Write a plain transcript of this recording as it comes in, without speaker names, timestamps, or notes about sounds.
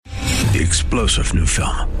the explosive new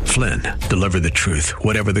film, Flynn, Deliver the Truth,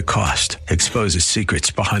 Whatever the Cost, exposes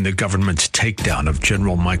secrets behind the government's takedown of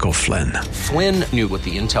General Michael Flynn. Flynn knew what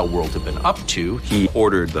the intel world had been up to. He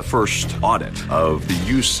ordered the first audit of the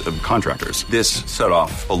use of contractors. This set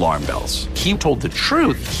off alarm bells. He told the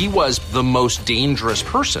truth. He was the most dangerous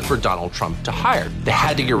person for Donald Trump to hire. They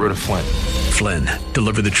had to get rid of Flynn. Flynn,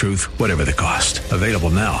 Deliver the Truth, Whatever the Cost. Available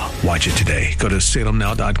now. Watch it today. Go to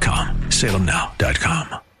salemnow.com.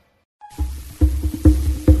 salemnow.com.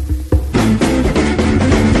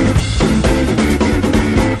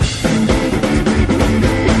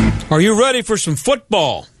 Are you ready for some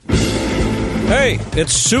football? Hey,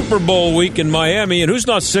 it's Super Bowl week in Miami, and who's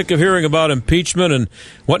not sick of hearing about impeachment and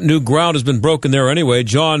what new ground has been broken there anyway?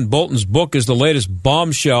 John Bolton's book is the latest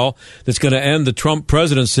bombshell that's going to end the Trump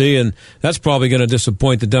presidency, and that's probably going to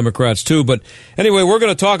disappoint the Democrats too. But anyway, we're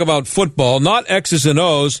going to talk about football, not X's and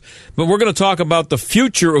O's, but we're going to talk about the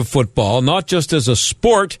future of football, not just as a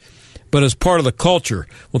sport, but as part of the culture.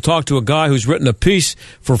 We'll talk to a guy who's written a piece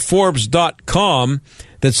for Forbes.com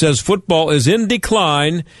that says football is in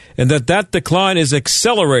decline and that decline is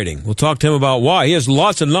accelerating. We'll talk to him about why. He has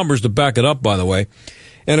lots of numbers to back it up, by the way.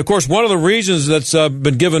 And, of course, one of the reasons that's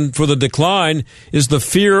been given for the decline is the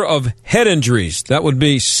fear of head injuries. That would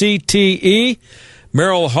be CTE.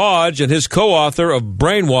 Merrill Hodge and his co-author of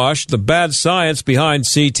Brainwash, The Bad Science Behind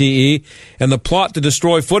CTE and the Plot to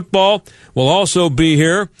Destroy Football, will also be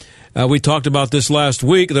here. We talked about this last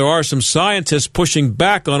week. There are some scientists pushing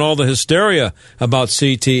back on all the hysteria about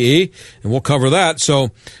CTE, and we'll cover that.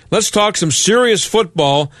 So let's talk some serious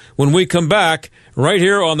football when we come back right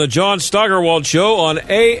here on the John Steigerwald Show on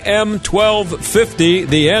AM 1250.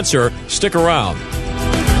 The Answer. Stick around.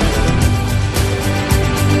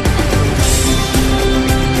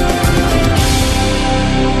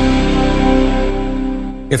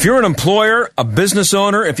 If you're an employer, a business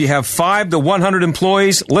owner, if you have 5 to 100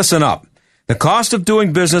 employees, listen up. The cost of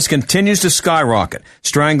doing business continues to skyrocket,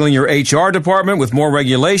 strangling your HR department with more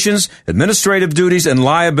regulations, administrative duties, and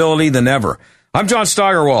liability than ever. I'm John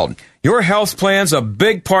Steigerwald. Your health plan's a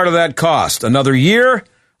big part of that cost. Another year,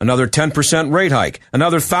 another 10% rate hike,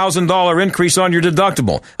 another $1,000 increase on your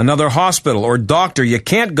deductible, another hospital or doctor you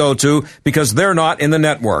can't go to because they're not in the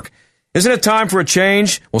network. Isn't it time for a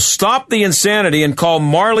change? Well, stop the insanity and call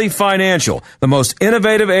Marley Financial, the most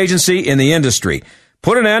innovative agency in the industry.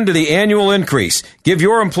 Put an end to the annual increase. Give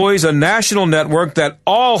your employees a national network that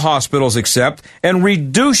all hospitals accept and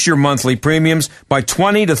reduce your monthly premiums by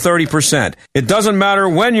 20 to 30%. It doesn't matter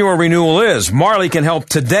when your renewal is. Marley can help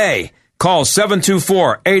today. Call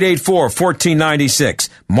 724-884-1496.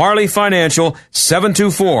 Marley Financial,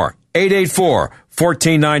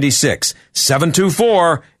 724-884-1496.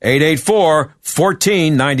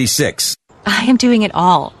 724-884-1496. I am doing it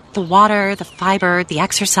all. The water, the fiber, the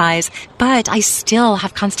exercise, but I still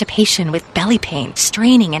have constipation with belly pain,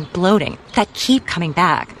 straining, and bloating that keep coming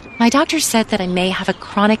back. My doctor said that I may have a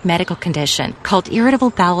chronic medical condition called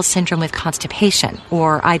irritable bowel syndrome with constipation,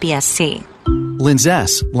 or IBS-C.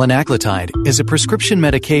 Linzess, linaclotide, is a prescription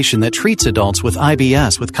medication that treats adults with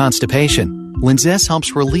IBS with constipation. Linzess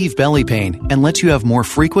helps relieve belly pain and lets you have more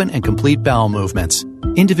frequent and complete bowel movements.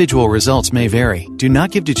 Individual results may vary. Do not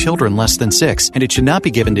give to children less than 6, and it should not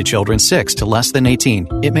be given to children 6 to less than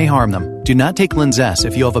 18. It may harm them. Do not take Linzess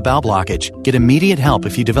if you have a bowel blockage. Get immediate help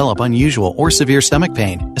if you develop unusual or severe stomach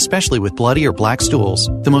pain, especially with bloody or black stools.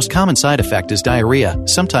 The most common side effect is diarrhea,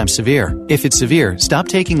 sometimes severe. If it's severe, stop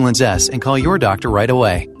taking Linzess and call your doctor right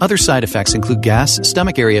away. Other side effects include gas,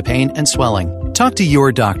 stomach area pain, and swelling. Talk to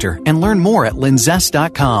your doctor and learn more at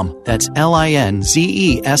linzess.com. That's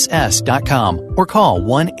LINZESS.com. Or call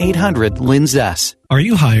 1-800-LINZESS. Are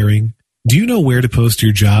you hiring? Do you know where to post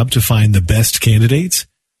your job to find the best candidates?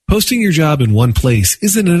 Posting your job in one place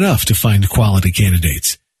isn't enough to find quality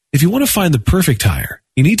candidates. If you want to find the perfect hire,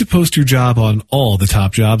 you need to post your job on all the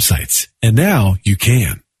top job sites. And now you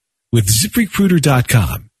can. With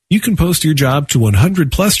ZipRecruiter.com, you can post your job to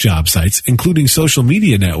 100-plus job sites, including social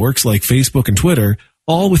media networks like Facebook and Twitter,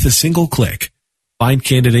 all with a single click. Find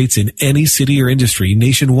candidates in any city or industry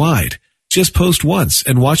nationwide. Just post once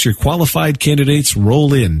and watch your qualified candidates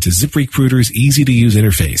roll in to ZipRecruiter's easy-to-use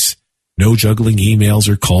interface. No juggling emails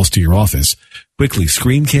or calls to your office. Quickly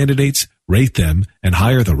screen candidates, rate them, and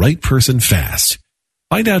hire the right person fast.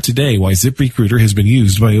 Find out today why ZipRecruiter has been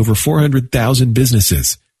used by over 400,000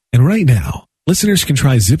 businesses. And right now, listeners can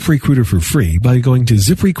try ZipRecruiter for free by going to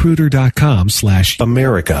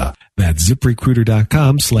ZipRecruiter.com/America. That's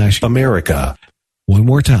ZipRecruiter.com/America. One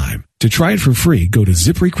more time. To try it for free, go to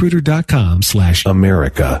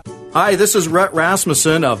ZipRecruiter.com/America. Hi, this is Rhett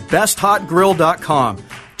Rasmussen of BestHotGrill.com.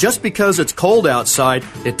 Just because it's cold outside,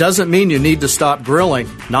 it doesn't mean you need to stop grilling,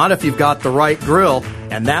 not if you've got the right grill,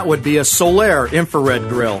 and that would be a Solaire infrared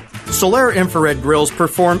grill. Solaire infrared grills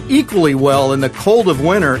perform equally well in the cold of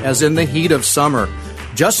winter as in the heat of summer.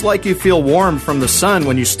 Just like you feel warmed from the sun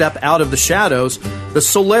when you step out of the shadows, the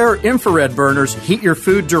Solaire infrared burners heat your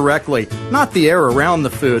food directly, not the air around the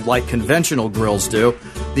food like conventional grills do.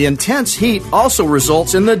 The intense heat also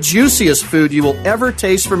results in the juiciest food you will ever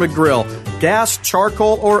taste from a grill, gas,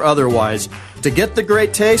 charcoal, or otherwise. To get the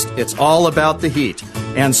great taste, it's all about the heat.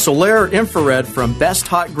 And Solaire Infrared from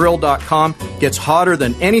BestHotGrill.com gets hotter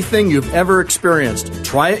than anything you've ever experienced.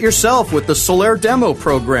 Try it yourself with the Solaire Demo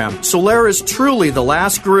Program. Solaire is truly the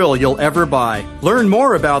last grill you'll ever buy. Learn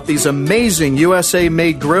more about these amazing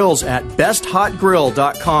USA-made grills at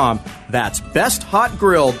BestHotGrill.com. That's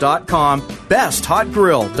BestHotGrill.com,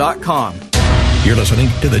 BestHotGrill.com. You're listening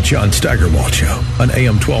to The John Steigerwald Show on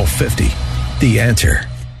AM 1250. The Answer.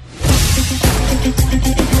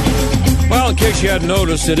 Well, in case you hadn't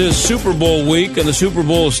noticed, it is Super Bowl week, and the Super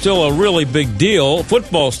Bowl is still a really big deal.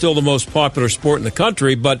 Football is still the most popular sport in the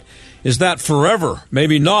country, but is that forever?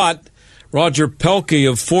 Maybe not. Roger Pelkey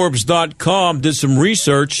of Forbes.com did some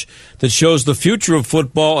research that shows the future of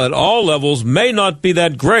football at all levels may not be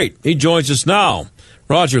that great. He joins us now.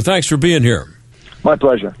 Roger, thanks for being here. My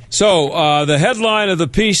pleasure. So the headline of the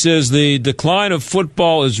piece is the decline of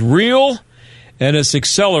football is real and it's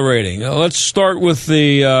accelerating. Let's start with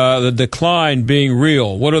the decline being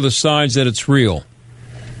real. What are the signs that it's real?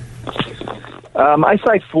 I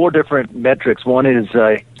cite 4 different metrics. One is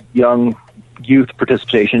young youth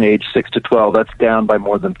participation, age 6 to 12. That's down by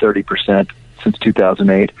more than 30% since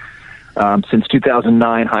 2008. Since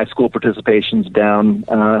 2009, high school participation's down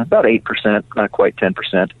about 8%, not quite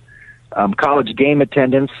 10%. College game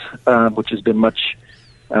attendance, which has been much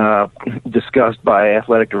discussed by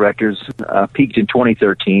athletic directors, peaked in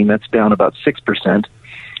 2013. That's down about 6%.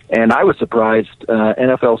 And I was surprised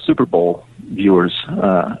NFL Super Bowl viewers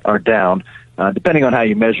are down, depending on how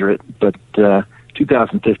you measure it, but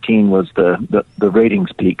 2015 was the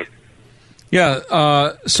ratings peak.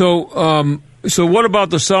 Yeah. So what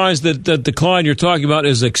about the signs that decline you're talking about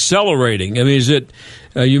is accelerating? I mean, is it?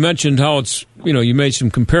 You mentioned how it's. You made some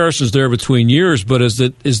comparisons there between years, but is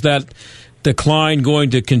that decline going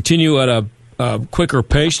to continue at a quicker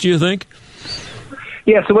pace? Do you think?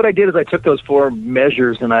 Yeah. So what I did is I took those 4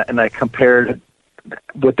 measures and I compared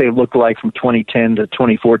what they looked like from 2010 to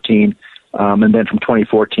 2014, and then from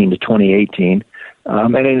 2014 to 2018.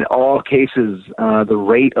 And in all cases, the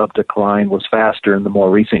rate of decline was faster in the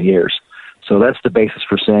more recent years. So that's the basis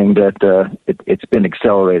for saying that it's been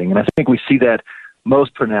accelerating. And I think we see that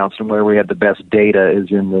most pronounced and where we have the best data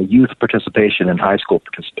is in the youth participation and high school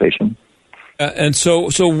participation. And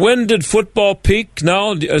so when did football peak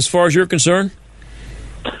now, as far as you're concerned?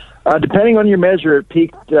 Depending on your measure, it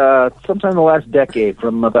peaked sometime in the last decade,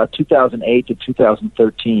 from about 2008 to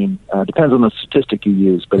 2013. Depends on the statistic you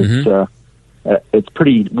use, but it's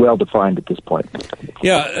pretty well defined at this point.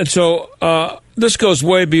 Yeah, and so this goes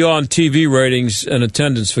way beyond TV ratings and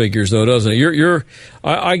attendance figures, though, doesn't it?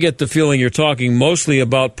 I get the feeling you're talking mostly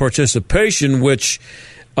about participation, which,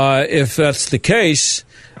 if that's the case,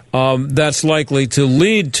 that's likely to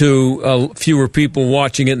lead to fewer people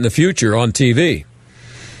watching it in the future on TV.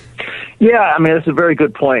 Yeah, I mean, that's a very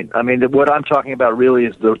good point. I mean, what I'm talking about really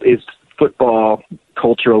is football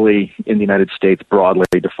culturally in the United States broadly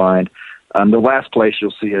defined. The last place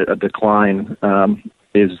you'll see a decline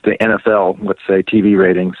is the NFL, let's say, TV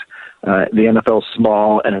ratings. The NFL's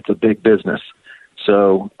small, and it's a big business.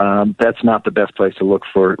 So that's not the best place to look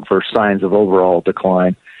for signs of overall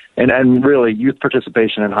decline. And really, youth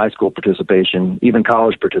participation and high school participation, even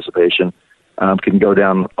college participation, can go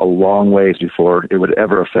down a long ways before it would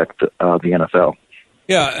ever affect the NFL.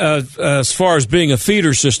 Yeah, as far as being a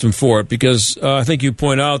feeder system for it, because I think you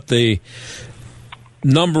point out the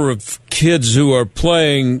number of kids who are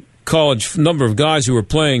playing number of guys who are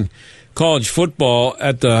playing college football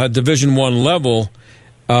at the Division I level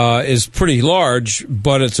is pretty large,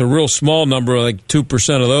 but it's a real small number, like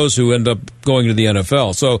 2% of those who end up going to the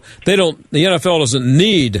NFL. So the NFL doesn't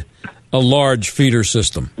need a large feeder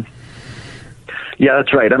system. Yeah,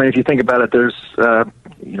 that's right. I mean, if you think about it, there's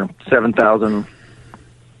 7,000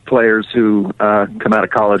 players who come out of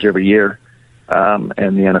college every year, and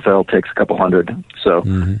the NFL takes a couple hundred. So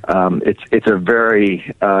it's a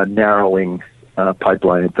very narrowing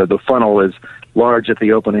pipeline. The funnel is large at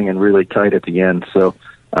the opening and really tight at the end. So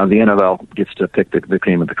the NFL gets to pick the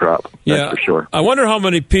cream of the crop. That's for sure. I wonder how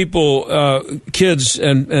many people, kids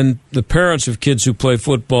and the parents of kids who play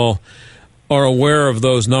football, are aware of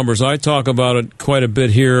those numbers. I talk about it quite a bit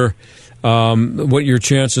here. what your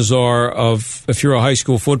chances are of, if you're a high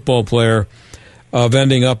school football player, of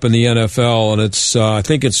ending up in the NFL. And it's I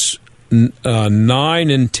think it's 9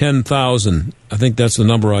 in 10,000. I think that's the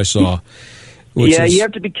number I saw. You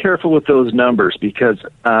have to be careful with those numbers because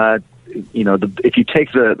if you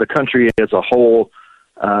take the country as a whole,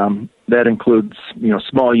 that includes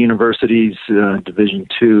small universities, Division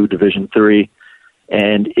II, Division III,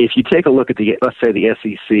 and if you take a look at let's say the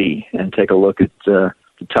SEC and take a look at the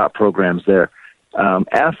top programs there,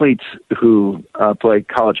 athletes who play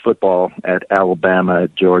college football at Alabama,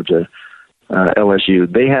 Georgia,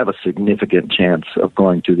 LSU, they have a significant chance of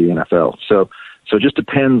going to the NFL. So it just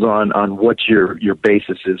depends on what your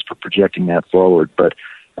basis is for projecting that forward. But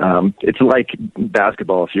it's like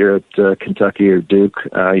basketball. If you're at Kentucky or Duke,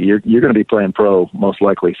 you're going to be playing pro most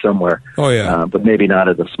likely somewhere. Oh yeah, but maybe not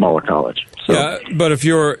at a smaller college. So. Yeah, but if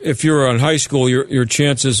you're in high school, your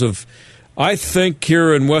chances of, I think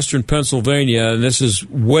here in Western Pennsylvania, and this is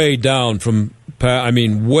way down from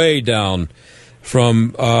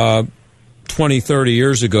 20, 30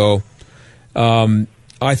 years ago,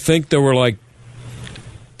 I think there were like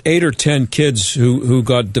 8 or 10 kids who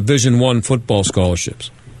got Division I football scholarships.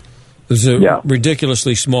 It was a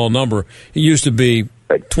ridiculously small number. It used to be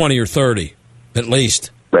 20 or 30, at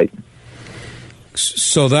least. Right.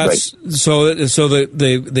 So that's so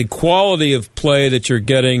the quality of play that you're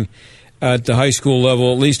getting at the high school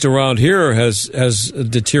level, at least around here, has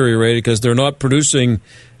deteriorated because they're not producing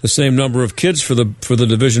the same number of kids for the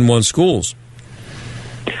Division I schools.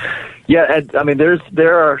 Yeah, I mean,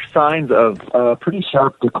 there are signs of pretty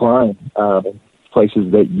sharp decline in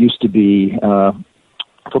places that used to be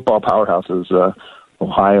football powerhouses,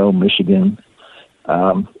 Ohio, Michigan.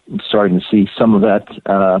 I'm starting to see some of that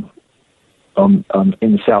in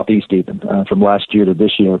the Southeast even, from last year to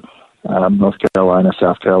this year. North Carolina,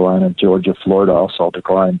 South Carolina, Georgia, Florida all saw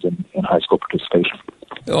declines in high school participation.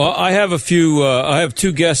 Well, I have I have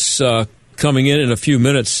two guests coming in a few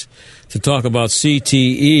minutes to talk about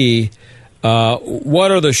CTE.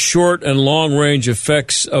 What are the short and long range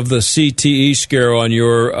effects of the CTE scare on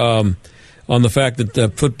your on the fact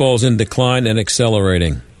that football is in decline and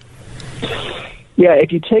accelerating? Yeah,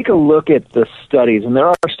 if you take a look at the studies, and there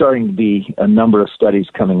are starting to be a number of studies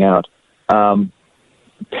coming out,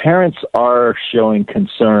 parents are showing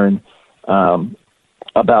concern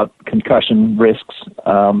about concussion risks,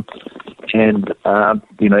 and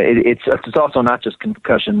it's also not just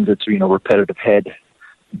concussions; it's repetitive head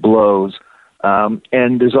blows,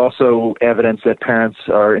 and there's also evidence that parents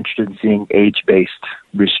are interested in seeing age-based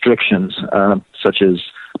restrictions, such as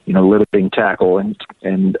limiting tackle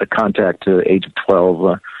and a contact to age of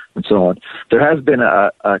 12 and so on. There has been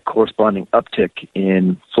a corresponding uptick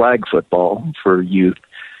in flag football for youth,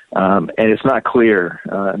 and it's not clear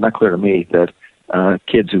to me that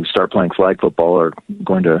kids who start playing flag football are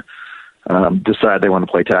going to decide they want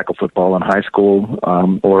to play tackle football in high school,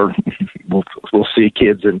 or we'll see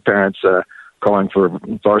kids and parents calling for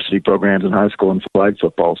varsity programs in high school and flag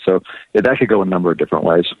football. So that could go a number of different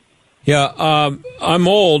ways. Yeah, I'm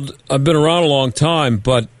old. I've been around a long time,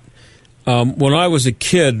 but when I was a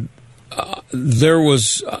kid, there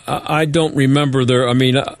was, I don't remember there, I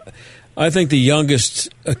mean, I think the youngest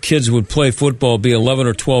kids would play football be 11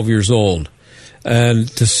 or 12 years old. And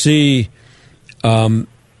to see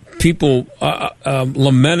people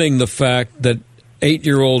lamenting the fact that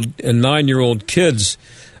 8-year-old and 9-year-old kids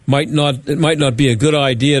it might not be a good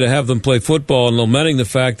idea to have them play football, and lamenting the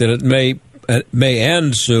fact that it may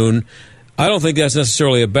end soon. I don't think that's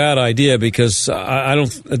necessarily a bad idea, because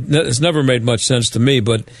it's never made much sense to me.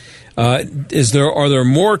 But are there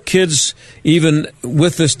more kids, even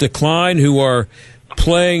with this decline, who are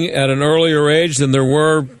playing at an earlier age than there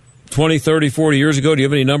were 20, 30, 40 years ago? Do you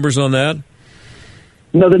have any numbers on that?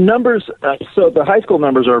 No, the numbers, so the high school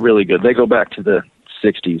numbers are really good. They go back to the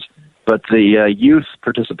 60s. But the youth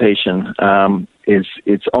participation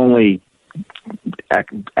it's only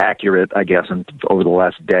accurate, I guess, over the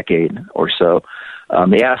last decade or so.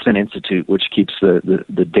 The Aspen Institute, which keeps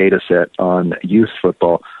the data set on youth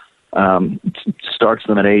football, starts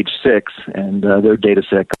them at age 6, and their data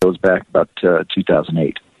set goes back about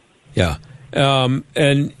 2008. Yeah. So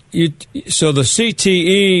the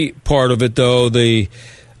CTE part of it, though, the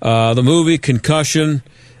movie Concussion,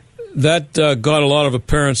 that got a lot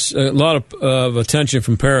of attention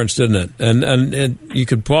from parents, didn't it? And you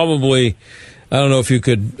could probably, I don't know if you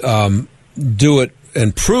could do it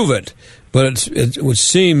and prove it, but it would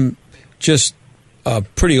seem just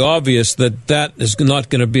pretty obvious that is not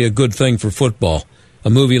going to be a good thing for football. A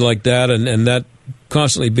movie like that, and that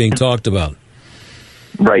constantly being talked about.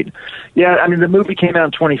 Right. Yeah, I mean, the movie came out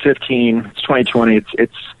in 2015. It's 2020.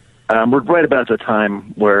 It's we're right about the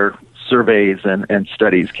time where surveys and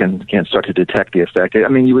studies can start to detect the effect. I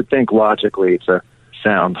mean, you would think logically it's a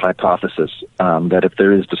sound hypothesis that if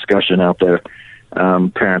there is discussion out there,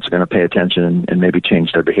 parents are going to pay attention and maybe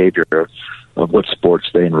change their behavior of what sports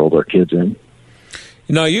they enroll their kids in.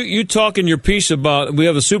 Now, you talk in your piece about, we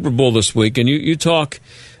have a Super Bowl this week, and you talk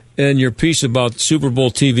in your piece about Super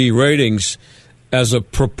Bowl TV ratings as a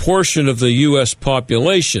proportion of the U.S.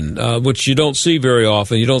 population, which you don't see very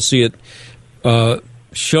often. You don't see it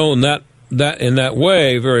shown that in that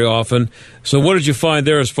way very often. So what did you find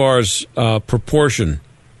there as far as proportion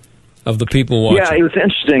of the people watching? Yeah, it was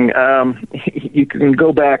interesting. You can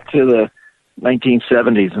go back to the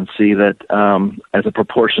 1970s and see that as a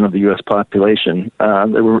proportion of the U.S. population,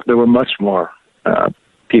 there were much more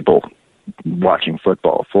people watching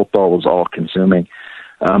football. Football was all consuming.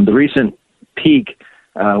 The recent peak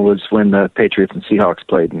was when the Patriots and Seahawks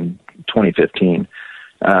played in 2015.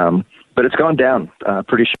 But it's gone down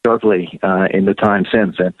pretty sharply in the time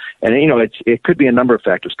since, and you know it could be a number of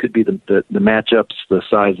factors. Could be the matchups, the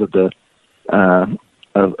size of the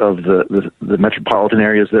metropolitan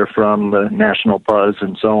areas they're from, the national buzz,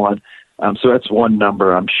 and so on. So that's one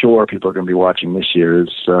number I'm sure people are going to be watching this year. Is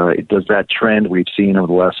does that trend we've seen over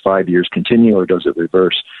the last 5 years continue, or does it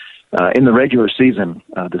reverse? In the regular season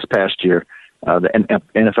this past year, the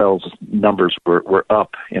NFL's numbers were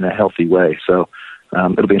up in a healthy way. So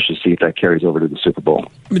it'll be interesting to see if that carries over to the Super Bowl.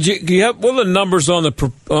 But what are the numbers on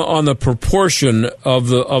the proportion of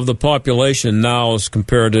the population now as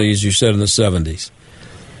compared to, as you said, in the 70s?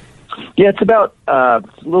 Yeah, it's about a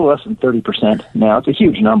little less than 30% now. It's a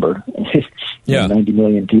huge number. Yeah, 90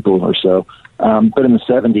 million people or so. But in the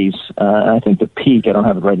 70s, I think the peak, I don't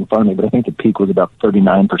have it right in front of me, but I think the peak was about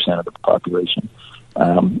 39% of the population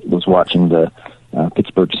was watching the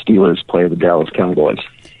Pittsburgh Steelers play the Dallas Cowboys.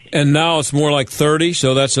 And now it's more like 30,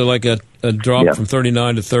 so that's like a drop from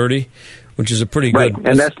 39 to 30, which is a pretty good... Right,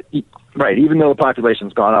 and that's right. Even though the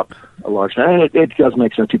population's gone up a large amount, it does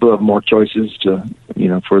make sense. People have more choices to,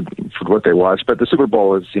 for what they watch. But the Super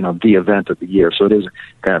Bowl is, the event of the year, so it is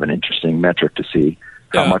kind of an interesting metric to see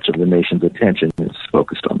how much of the nation's attention is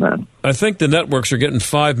focused on that. I think the networks are getting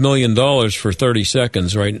 $5 million for 30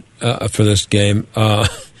 seconds, right, for this game.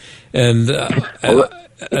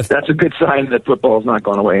 That's a good sign that football is not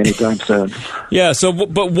going away anytime soon. Yeah. So,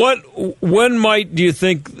 but when do you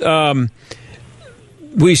think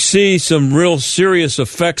we see some real serious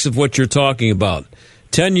effects of what you're talking about?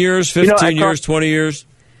 10 years, 15 years, 20 years?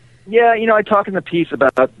 Yeah, I talk in the piece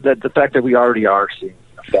about the fact that we already are seeing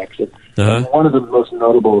effects. And one of the most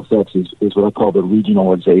notable effects is what I call the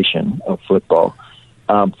regionalization of football.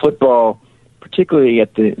 Football, particularly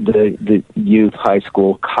at the youth, high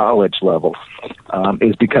school, college level,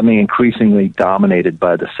 is becoming increasingly dominated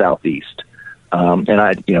by the Southeast.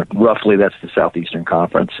 Roughly that's the Southeastern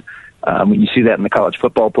Conference. You see that in the college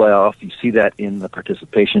football playoff. You see that in the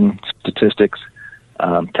participation statistics.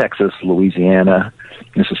 Texas, Louisiana,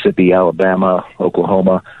 Mississippi, Alabama,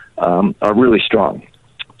 Oklahoma are really strong.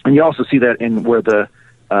 And you also see that in where the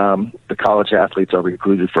college athletes are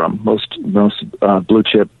recruited from. Most blue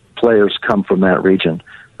chip players come from that region,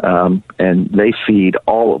 and they feed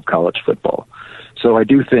all of college football. So I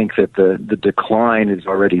do think that the decline is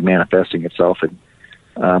already manifesting itself in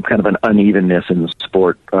kind of an unevenness in the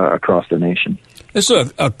sport across the nation. It's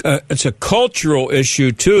a cultural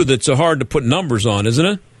issue, too, that's hard to put numbers on, isn't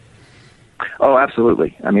it? Oh,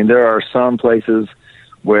 absolutely. I mean, there are some places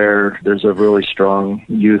where there's a really strong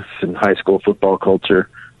youth and high school football culture,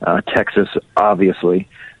 Texas, obviously.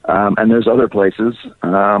 And there's other places,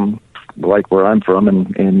 like where I'm from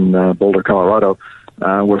in Boulder, Colorado,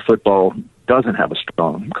 where football doesn't have a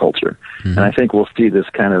strong culture. Mm-hmm. And I think we'll see this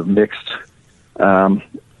kind of mixed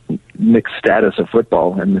status of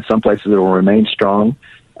football. And in some places it will remain strong,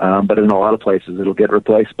 but in a lot of places it'll get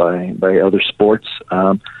replaced by other sports.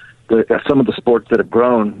 Some of the sports that have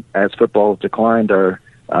grown as football has declined are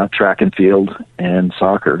track and field and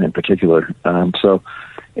soccer in particular. So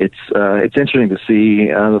it's interesting to see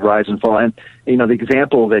the rise and fall. And, the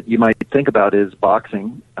example that you might think about is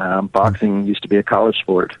boxing. Boxing used to be a college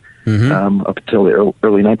sport up until the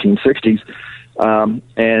early 1960s.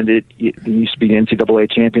 And it used to be NCAA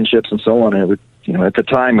championships and so on. And it would, at the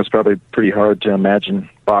time, it was probably pretty hard to imagine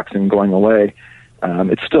boxing going away.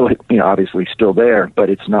 It's still, obviously still there, but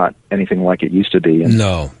it's not anything like it used to be. And,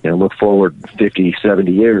 no. Look forward 50,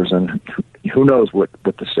 70 years, and who knows what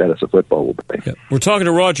the status of football will be. Yeah. We're talking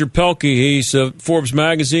to Roger Pelkey. He's Forbes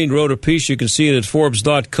Magazine, wrote a piece. You can see it at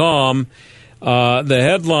Forbes.com. The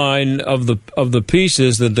headline of the piece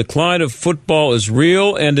is "The Decline of Football is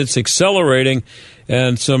Real and It's Accelerating."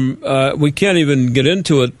 and some we can't even get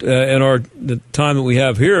into it in the time that we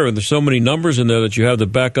have here. There's so many numbers in there that you have to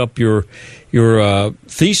back up your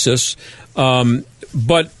thesis.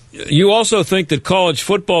 But you also think that college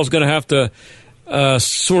football is going to have to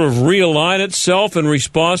sort of realign itself in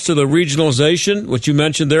response to the regionalization, which you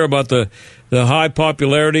mentioned there about the high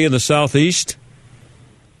popularity in the Southeast?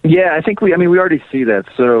 Yeah, I think we already see that.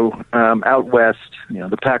 So out west,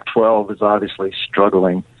 the Pac-12 is obviously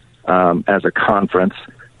struggling as a conference.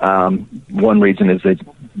 One reason is they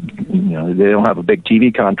don't have a big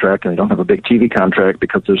TV contract, and they don't have a big TV contract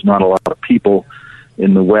because there's not a lot of people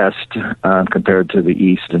in the West compared to the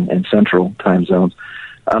East and Central time zones.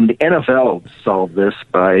 The NFL solved this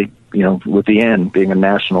by, with the N being a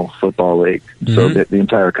national football league, so that the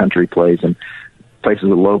entire country plays, and places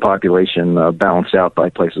with low population balanced out by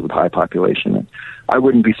places with high population. And I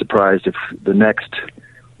wouldn't be surprised if the next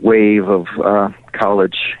wave of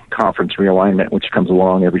college conference realignment, which comes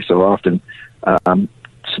along every so often,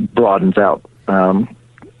 broadens out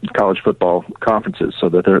college football conferences so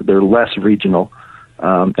that they're less regional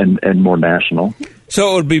and more national.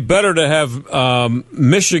 So it would be better to have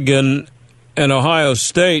Michigan and Ohio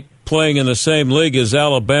State playing in the same league as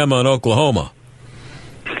Alabama and Oklahoma.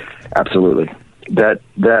 Absolutely. That's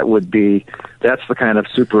the kind of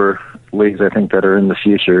super leagues I think that are in the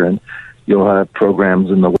future, and you'll have programs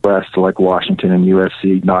in the West like Washington and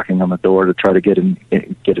USC knocking on the door to try to get into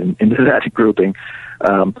that grouping.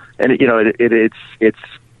 And it's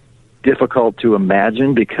difficult to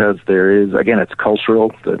imagine because there is, again, it's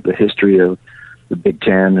cultural, the history of the Big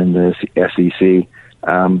Ten and the SEC.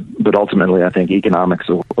 But ultimately, I think economics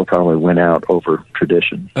will probably win out over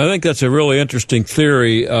tradition. I think that's a really interesting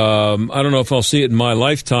theory. I don't know if I'll see it in my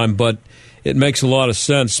lifetime, but it makes a lot of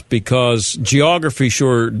sense because geography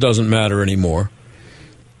sure doesn't matter anymore.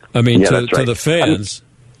 I mean, to the fans.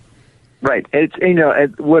 Right.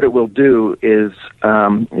 It's what it will do is,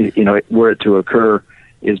 were it to occur,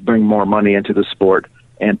 is bring more money into the sport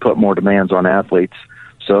and put more demands on athletes.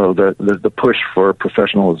 So the push for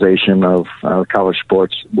professionalization of college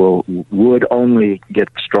sports would only get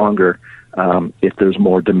stronger if there's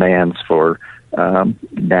more demands for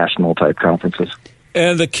national type conferences.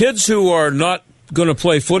 And the kids who are not going to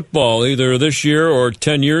play football either this year or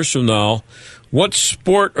 10 years from now, what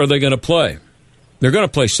sport are they going to play? They're going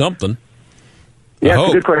to play something. Yeah,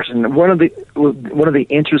 it's a good question. One of the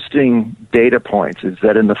interesting data points is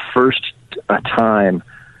that in the first time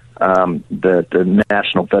the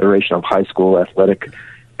National Federation of High School Athletic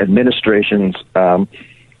Administration's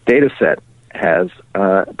data set has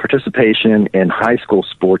participation in high school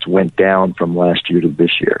sports went down from last year to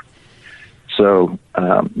this year. So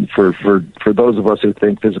for those of us who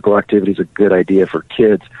think physical activity is a good idea for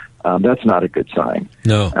kids, that's not a good sign.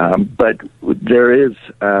 No. But there is,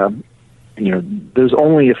 there's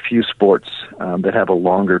only a few sports that have a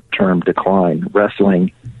longer term decline: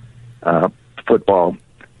 wrestling, football,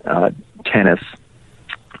 tennis.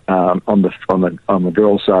 On the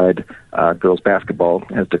girls' side, girls' basketball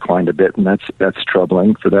has declined a bit, and that's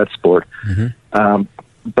troubling for that sport. Mm-hmm.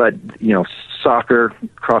 But soccer,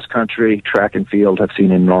 cross country, track and field have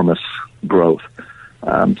seen enormous growth.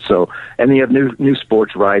 And you have new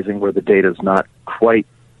sports rising where the data is not quite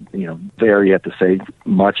there yet to say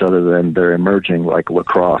much other than they're emerging, like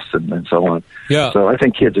lacrosse and so on. Yeah. So I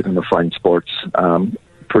think kids are going to find sports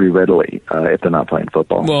pretty readily if they're not playing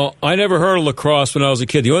football. Well, I never heard of lacrosse when I was a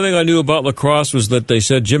kid. The only thing I knew about lacrosse was that they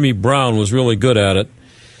said Jimmy Brown was really good at it.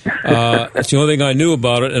 That's the only thing I knew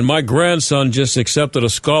about it. And my grandson just accepted a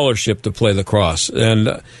scholarship to play lacrosse, and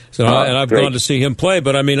I've gone to see him play.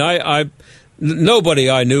 But I mean, nobody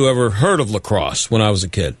I knew ever heard of lacrosse when I was a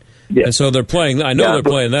kid. Yeah. And so they're playing. I know they're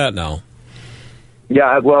playing that now.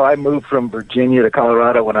 Yeah, well, I moved from Virginia to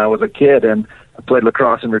Colorado when I was a kid, and I played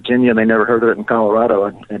lacrosse in Virginia, and they never heard of it in Colorado.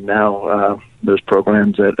 And now there's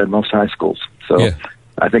programs at most high schools. So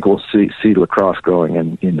I think we'll see lacrosse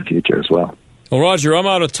growing in the future as well. Well, Roger, I'm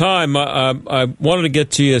out of time. I wanted to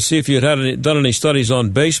get to you, see if you had done any studies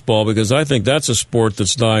on baseball, because I think that's a sport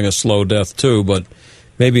that's dying a slow death too, but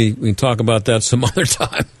maybe we can talk about that some other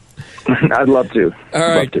time. I'd love to. All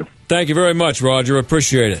right. Love to. Thank you very much, Roger.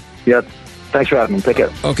 Appreciate it. Yep. Thanks for having me. Take care.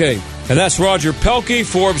 Okay. And that's Roger Pelkey,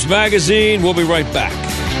 Forbes Magazine. We'll be right back.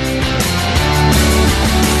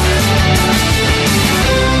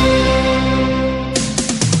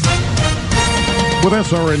 With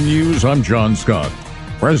SRN News, I'm John Scott.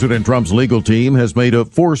 President Trump's legal team has made a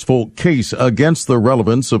forceful case against the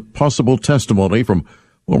relevance of possible testimony from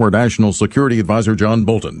former National Security Advisor John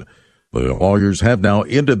Bolton. The lawyers have now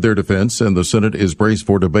ended their defense, and the Senate is braced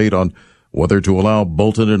for debate on whether to allow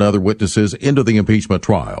Bolton and other witnesses into the impeachment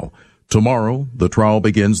trial. Tomorrow, the trial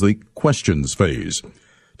begins the questions phase.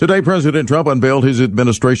 Today, President Trump unveiled his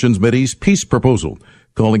administration's Mideast peace proposal,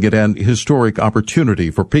 calling it an historic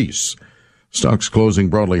opportunity for peace. Stocks closing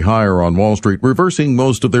broadly higher on Wall Street, reversing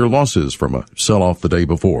most of their losses from a sell-off the day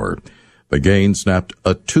before. The gain snapped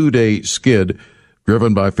a 2-day skid,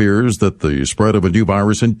 driven by fears that the spread of a new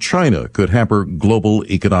virus in China could hamper global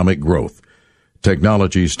economic growth.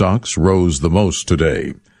 Technology stocks rose the most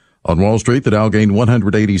today. On Wall Street, the Dow gained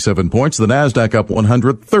 187 points, the Nasdaq up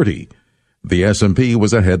 130. The S&P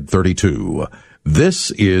was ahead 32.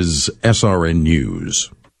 This is SRN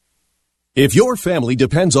News. If your family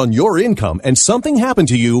depends on your income and something happened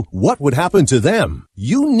to you, what would happen to them?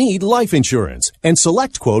 You need life insurance, and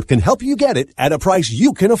SelectQuote can help you get it at a price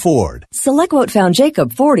you can afford. SelectQuote found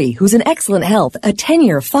Jacob, 40, who's in excellent health, a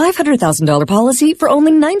 10-year, $500,000 policy for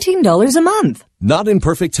only $19 a month. Not in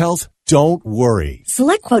perfect health? Don't worry.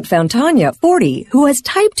 SelectQuote found Tanya, 40, who has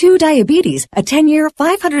type 2 diabetes, a 10-year,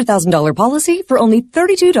 $500,000 policy for only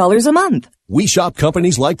 $32 a month. We shop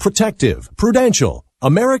companies like Protective, Prudential,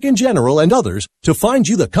 American General, and others to find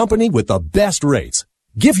you the company with the best rates.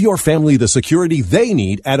 Give your family the security they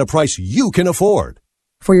need at a price you can afford.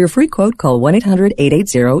 For your free quote, call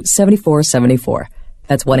 1-800-880-7474.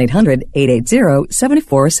 That's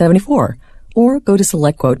 1-800-880-7474. Or go to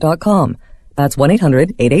SelectQuote.com. That's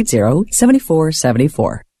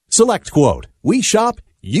 1-800-880-7474. SelectQuote. We shop,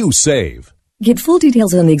 you save. Get full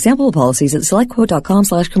details on the example policies at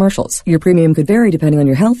SelectQuote.com/commercials. Your premium could vary depending on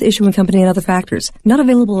your health, issuing company, and other factors. Not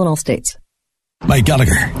available in all states. Mike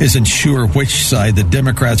Gallagher isn't sure which side the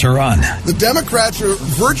Democrats are on. The Democrats are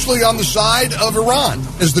virtually on the side of Iran,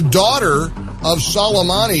 as the daughter of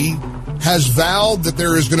Soleimani has vowed that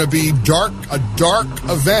there is going to be a dark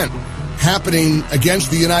event happening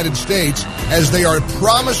against the United States as they are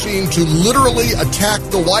promising to literally attack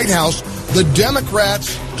the White House. The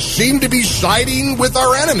Democrats seem to be siding with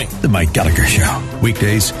our enemy. The Mike Gallagher Show,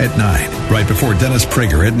 weekdays at 9, right before Dennis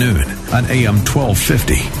Prager at noon on AM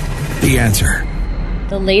 1250. The Answer.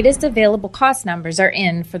 The latest available cost numbers are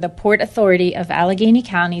in for the Port Authority of Allegheny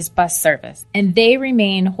County's bus service, and they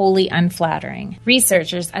remain wholly unflattering.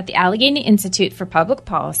 Researchers at the Allegheny Institute for Public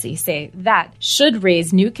Policy say that should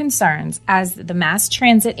raise new concerns as the Mass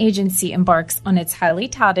Transit Agency embarks on its highly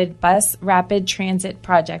touted bus rapid transit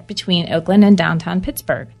project between Oakland and downtown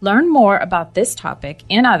Pittsburgh. Learn more about this topic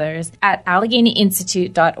and others at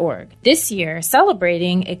AlleghenyInstitute.org. This year,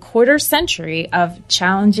 celebrating a quarter century of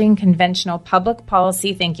challenging conventional public policy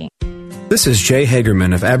thinking. This is Jay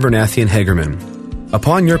Hagerman of Abernathy & Hagerman.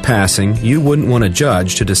 Upon your passing, you wouldn't want a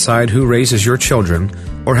judge to decide who raises your children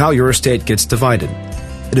or how your estate gets divided.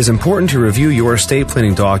 It is important to review your estate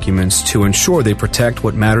planning documents to ensure they protect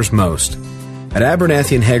what matters most. At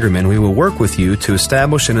Abernathy & Hagerman, we will work with you to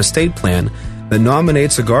establish an estate plan that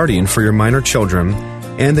nominates a guardian for your minor children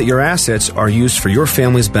and that your assets are used for your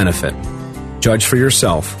family's benefit. Judge for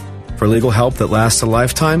yourself. For legal help that lasts a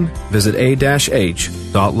lifetime, visit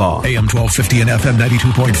a-h.law. AM 1250 and FM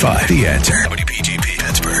 92.5. The Answer. WPGP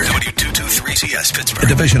Pittsburgh. W223CS Pittsburgh. A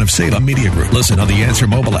division of Salem Media Group. Listen on the Answer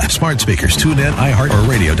mobile app, smart speakers, TuneIn, iHeart, or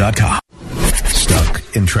radio.com. Stuck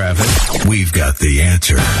in traffic? We've got the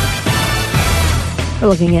answer. We're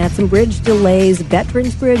looking at some bridge delays.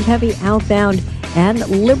 Veterans Bridge heavy outbound, and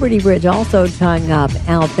Liberty Bridge also tying up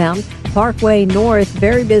outbound. Parkway North,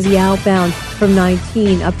 very busy outbound from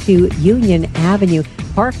 19 up to Union Avenue.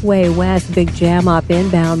 Parkway West, big jam up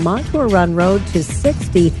inbound. Montour Run Road to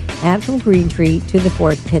 60, and from Green Tree to the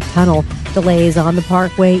Fort Pitt Tunnel. Delays on the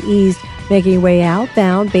Parkway East, making your way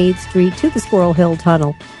outbound Bates Street to the Squirrel Hill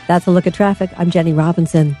Tunnel. That's a look at traffic. I'm Jenny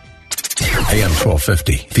Robinson. AM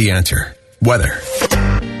 1250. The Answer. Weather.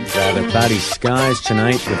 Rather cloudy skies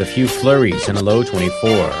tonight with a few flurries and a low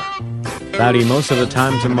 24. Cloudy most of the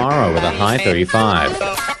time tomorrow with a high 35.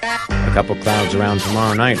 A couple clouds around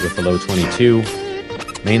tomorrow night with a low 22.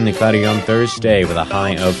 Mainly cloudy on Thursday with a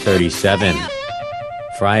high of 37.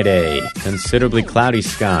 Friday, considerably cloudy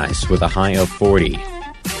skies with a high of 40.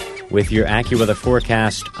 With your AccuWeather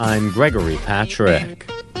forecast, I'm Gregory Patrick.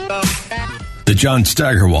 The John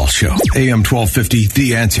Steigerwald Show. AM 1250.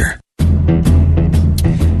 The Answer.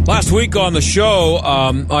 Last week on the show,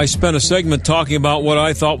 I spent a segment talking about what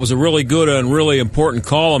I thought was a really good and really important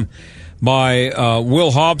column by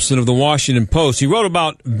Will Hobson of the Washington Post. He wrote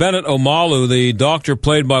about Bennett Omalu, the doctor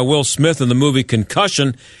played by Will Smith in the movie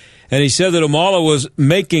Concussion, and he said that Omalu was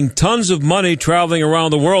making tons of money traveling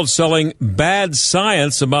around the world selling bad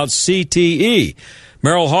science about CTE.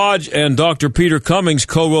 Merrill Hodge and Dr. Peter Cummings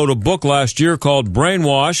co-wrote a book last year called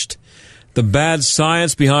Brainwashed: the bad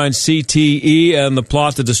science behind CTE and the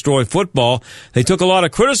plot to destroy football. They took a lot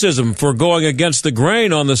of criticism for going against the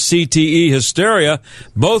grain on the CTE hysteria.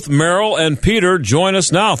 Both Merrill and Peter join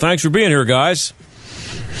us now. Thanks for being here, guys.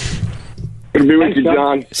 Good to be with you,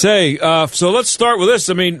 John. Say, so let's start with this.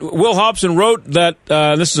 I mean, Will Hobson wrote that,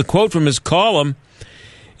 this is a quote from his column,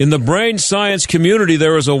 in the brain science community,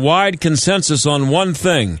 there is a wide consensus on one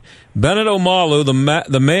thing. Bennett Omalu,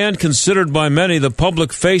 the man considered by many the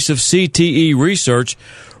public face of CTE research,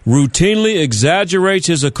 routinely exaggerates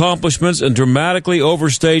his accomplishments and dramatically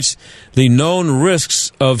overstates the known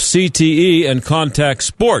risks of CTE and contact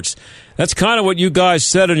sports. That's kind of what you guys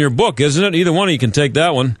said in your book, isn't it? Either one of you can take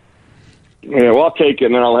that one. Yeah, well, I'll take it,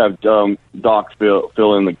 and then I'll have Doc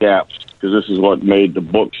fill in the gaps, because this is what made the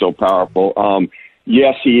book so powerful.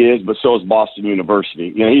 Yes, he is, but so is Boston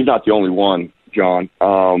University. You know, he's not the only one, John.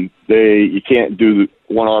 You can't do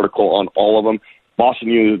one article on all of them. Boston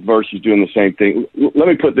University is doing the same thing. Let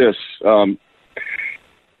me put this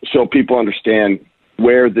so people understand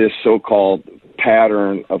where this so-called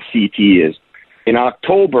pattern of CT is. In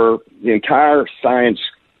October, the entire science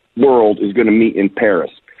world is going to meet in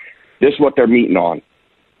Paris. This is what they're meeting on.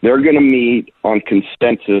 They're going to meet on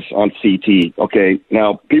consensus on CT, okay?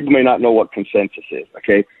 Now, people may not know what consensus is,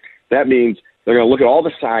 okay? That means they're going to look at all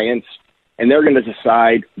the science, and they're going to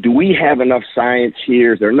decide, do we have enough science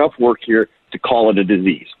here? Is there enough work here to call it a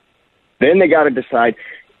disease? Then they got to decide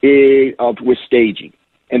with staging,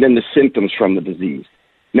 and then the symptoms from the disease.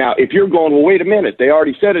 Now, if you're going, well, wait a minute, they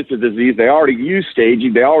already said it's a disease, they already used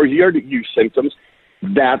staging, they already used symptoms,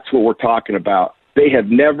 that's what we're talking about. They have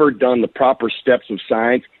never done the proper steps of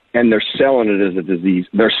science, and they're selling it as a disease.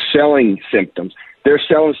 They're selling symptoms. They're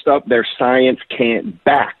selling stuff their science can't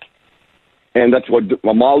back. And that's what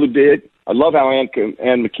Omalu did. I love how Ann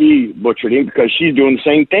McKee butchered him, because she's doing the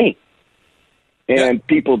same thing. And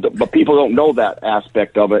people don't know that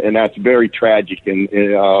aspect of it, and that's very tragic and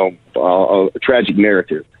a tragic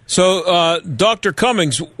narrative. So, Dr.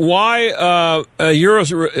 Cummings, why you're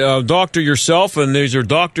a doctor yourself, and these are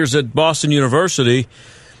doctors at Boston University.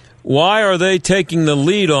 Why are they taking the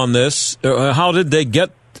lead on this? How did they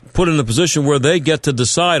get put in a position where they get to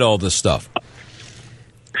decide all this stuff?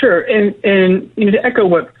 Sure, and you know, to echo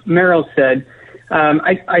what Merrill said,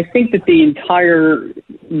 I think that the entire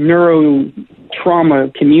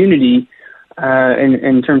neurotrauma community,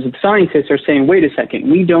 in terms of scientists, are saying, wait a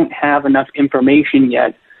second, we don't have enough information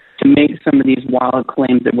yet to make some of these wild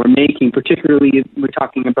claims that we're making, particularly if we're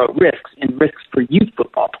talking about risks, and risks for youth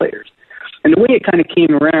football players. And the way it kind of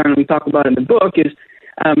came around, and we talk about in the book, is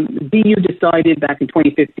BU decided back in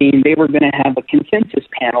 2015 they were going to have a consensus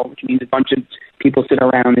panel, which means a bunch of people sit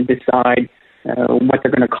around and decide what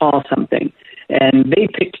they're going to call something. And they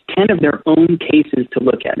picked 10 of their own cases to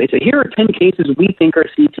look at. They said, here are 10 cases we think are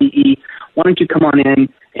CTE. Why don't you come on in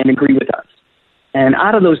and agree with us? And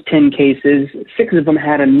out of those 10 cases, 6 of them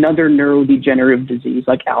had another neurodegenerative disease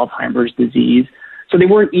like Alzheimer's disease. So they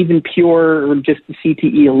weren't even pure or just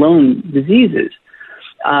CTE alone diseases.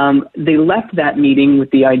 They left that meeting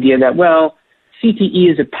with the idea that, well,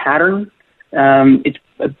 CTE is a pattern. It's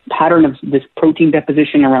a pattern of this protein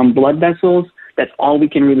deposition around blood vessels. That's all we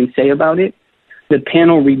can really say about it. The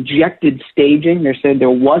panel rejected staging. They said there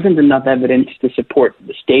wasn't enough evidence to support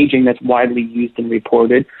the staging that's widely used and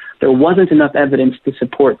reported. There wasn't enough evidence to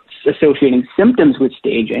support associating symptoms with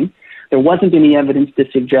staging. There wasn't any evidence to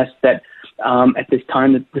suggest that at this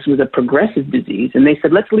time that this was a progressive disease. And they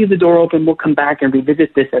said, let's leave the door open. We'll come back and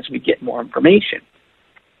revisit this as we get more information.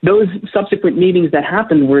 Those subsequent meetings that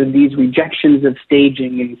happened were these rejections of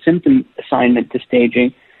staging and symptom assignment to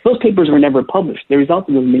staging. Those papers were never published. The results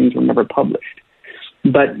of those meetings were never published.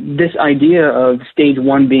 But this idea of stage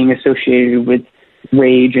 1 being associated with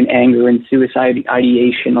rage and anger and suicide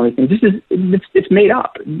ideation, all these things, it's made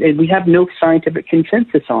up. We have no scientific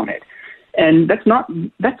consensus on it. And that's not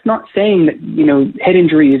saying that, you know, head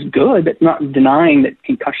injury is good. That's not denying that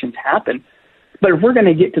concussions happen. But if we're going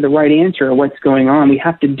to get to the right answer of what's going on, we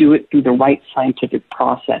have to do it through the right scientific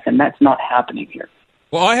process, and that's not happening here.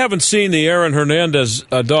 Well, I haven't seen the Aaron Hernandez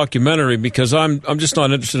documentary because I'm just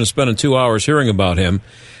not interested in spending 2 hours hearing about him.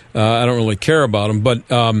 I don't really care about him, but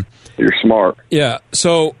you're smart. Yeah.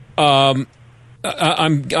 So I've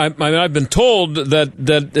been told that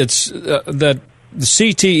it's that the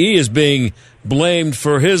CTE is being blamed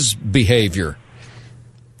for his behavior.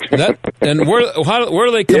 And where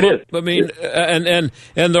do they come up? I mean, and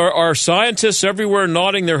there are scientists everywhere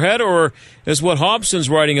nodding their head, or is what Hobson's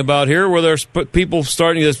writing about here, where there's people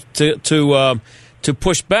starting to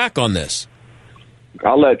push back on this?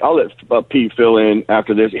 I'll let Pete fill in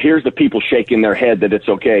after this. Here's the people shaking their head that it's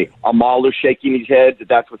okay. Amalu's shaking his head that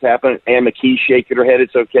that's what's happening. Ann McKee's shaking her head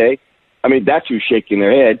it's okay. I mean, that's who's shaking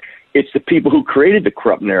their head. It's the people who created the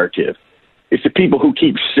corrupt narrative. It's the people who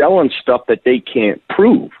keep selling stuff that they can't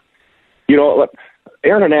prove. You know,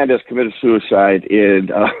 Aaron Hernandez committed suicide in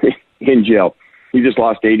jail. He just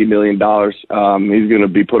lost $80 million. He's going to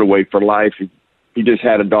be put away for life. He just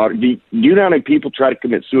had a daughter. Do you know how many people try to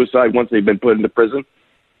commit suicide once they've been put into prison?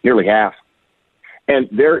 Nearly half. And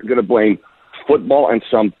they're going to blame football and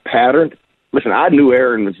some pattern. Listen, I knew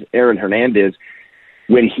Aaron Hernandez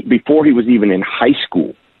before he was even in high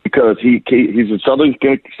school, because he's in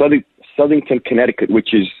Southington, Connecticut,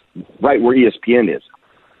 which is right where ESPN is.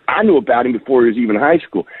 I knew about him before he was even in high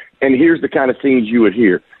school. And here's the kind of things you would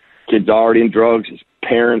hear. Kids already in drugs. His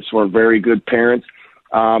parents weren't very good parents.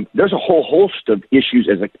 There's a whole host of issues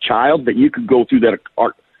as a child that you could go through that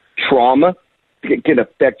are trauma can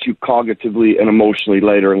affect you cognitively and emotionally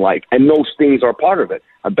later in life. And those things are part of it.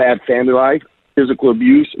 A bad family life, physical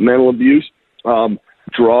abuse, mental abuse,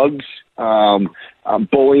 drugs,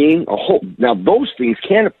 bullying. Now, those things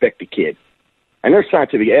can affect the kid. And there's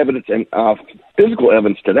scientific evidence and physical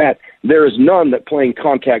evidence to that. There is none that playing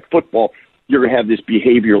contact football, you're going to have this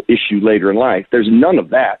behavioral issue later in life. There's none of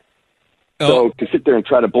that. So to sit there and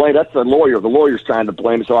try to blame, that's the lawyer. The lawyer's trying to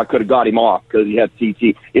blame him, so I could have got him off because he had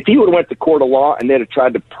CT. If he would have went to court of law and then had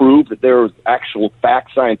tried to prove that there was actual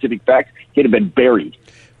facts, scientific facts, he'd have been buried.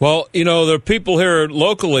 Well, you know, there are people here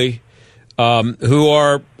locally who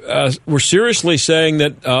were seriously saying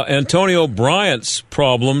that Antonio Bryant's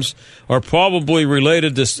problems are probably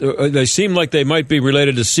related to, they seem like they might be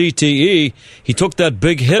related to CTE. He took that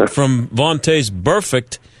big hit from Vontaze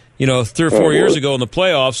Burfict, 3 or 4 years ago in the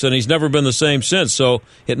playoffs, and he's never been the same since. So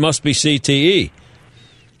it must be CTE.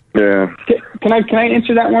 Yeah. Can I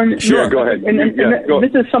answer that one? Sure, go ahead.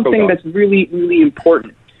 This is something that's really, really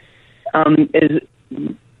important. Is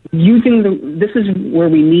using this is where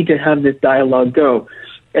we need to have this dialogue go,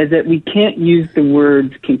 is that we can't use the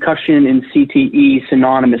words concussion and CTE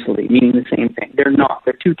synonymously, meaning the same thing. They're not.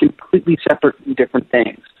 They're two completely separate and different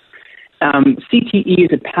things. CTE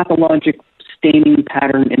is a pathologic staining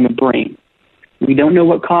pattern in the brain. We don't know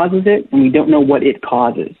what causes it, and we don't know what it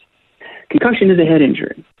causes. Concussion is a head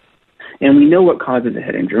injury, and we know what causes a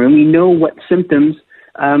head injury, and we know what symptoms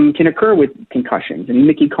can occur with concussions. And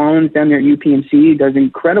Mickey Collins down there at UPMC does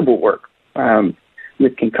incredible work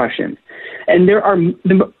with concussions. And there are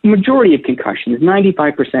the majority of concussions,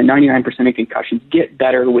 95%, 99% of concussions get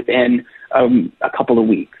better within a couple of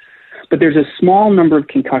weeks. But there's a small number of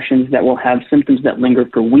concussions that will have symptoms that linger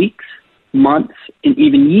for weeks, months, and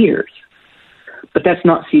even years. But that's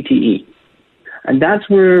not CTE. And that's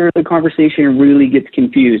where the conversation really gets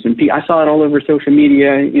confused. And I saw it all over social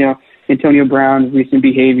media, Antonio Brown's recent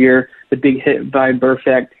behavior, the big hit by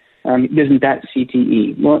Burfict, isn't that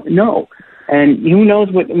CTE? Well, no. And who knows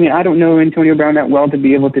I don't know Antonio Brown that well to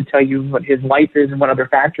be able to tell you what his life is and what other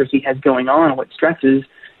factors he has going on and what stresses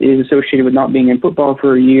is associated with not being in football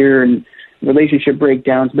for a year and relationship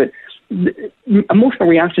breakdowns. But emotional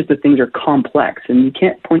reactions to things are complex, and you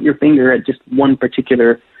can't point your finger at just one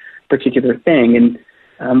particular thing.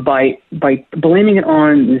 And by blaming it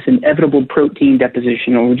on this inevitable protein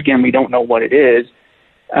deposition, which again we don't know what it is,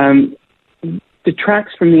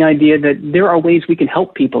 detracts from the idea that there are ways we can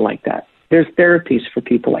help people like that. There's therapies for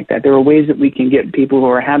people like that. There are ways that we can get people who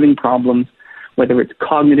are having problems, whether it's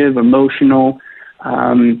cognitive, emotional,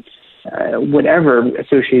 whatever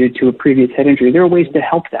associated to a previous head injury. There are ways to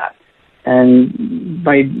help that. And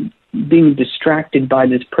by being distracted by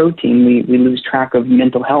this protein, we lose track of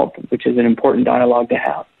mental health, which is an important dialogue to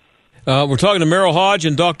have. We're talking to Merrill Hodge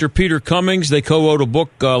and Dr. Peter Cummings. They co-wrote a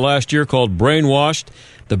book last year called Brainwashed,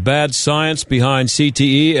 The Bad Science Behind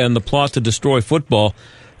CTE and the Plot to Destroy Football.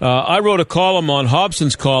 I wrote a column on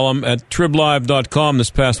Hobson's column at triblive.com this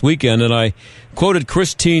past weekend, and I quoted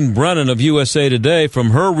Christine Brennan of USA Today from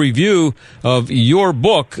her review of your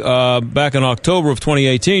book back in October of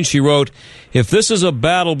 2018. She wrote, "If this is a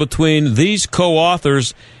battle between these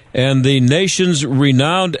co-authors and the nation's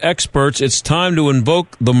renowned experts, it's time to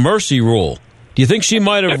invoke the mercy rule." Do you think she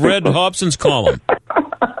might have read Hobson's column?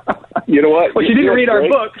 You know what? Well, she didn't read our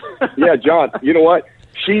book. Yeah, John, you know what?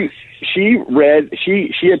 She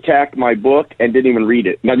attacked my book and didn't even read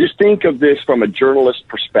it. Now, just think of this from a journalist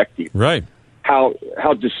perspective. Right. How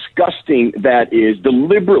disgusting that is,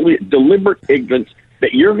 deliberate ignorance,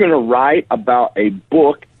 that you're going to write about a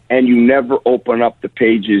book and you never open up the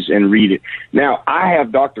pages and read it. Now, I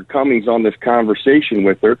have Dr. Cummings on this conversation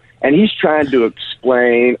with her, and he's trying to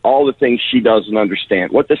explain all the things she doesn't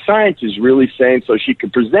understand, what the science is really saying, so she can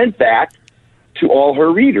present that to all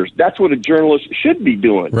her readers. That's what a journalist should be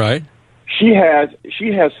doing. Right. She has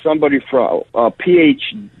somebody from a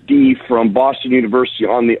PhD from Boston University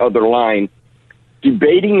on the other line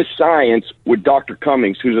debating the science with Dr.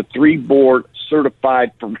 Cummings, who's a 3-board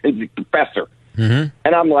certified forensic professor. Mm-hmm.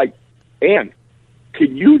 And I'm like, Ann,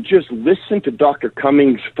 could you just listen to Dr.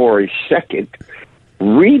 Cummings for a second,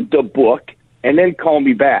 read the book, and then call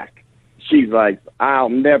me back? She's like, I'll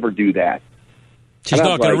never do that. She's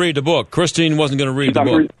not going to read the book. Christine wasn't going to read the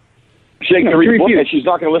book. She ain't going to read the book, and she's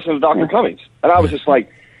not going to listen to Dr. Cummings. And I was just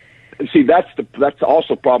like, see, that's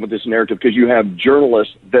also a problem with this narrative, because you have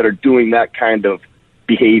journalists that are doing that kind of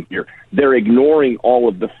behavior. They're ignoring all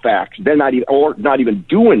of the facts. They're not even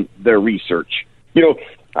doing their research. You know,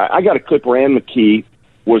 I got a clip where Ann McKee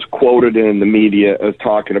was quoted in the media as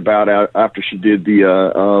talking about after she did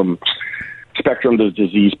the Spectrum of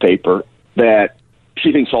Disease paper that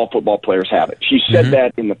she thinks all football players have it. She said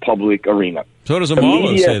that in the public arena. So does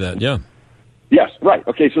Amala say that, yeah. Yes, right.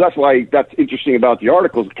 Okay, so that's why that's interesting about the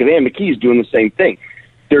articles, because Ann McKee is doing the same thing.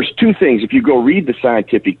 There's two things. If you go read the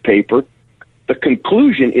scientific paper, the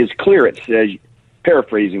conclusion is clear. It says,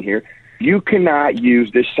 paraphrasing here, you cannot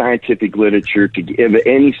use this scientific literature to give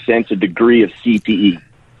any sense a degree of CTE.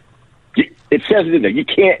 It says it in there. You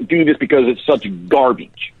can't do this because it's such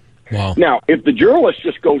garbage. Wow. Now, if the journalist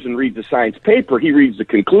just goes and reads the science paper, he reads the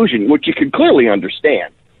conclusion, which you can clearly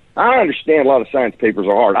understand. I understand a lot of science papers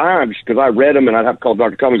are hard. Because I read them, and I'd have to call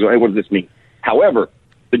Dr. Cummings and go, hey, what does this mean? However,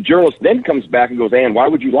 the journalist then comes back and goes, Ann, why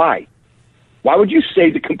would you lie? Why would you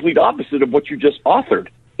say the complete opposite of what you just authored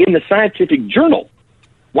in the scientific journal?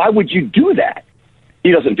 Why would you do that?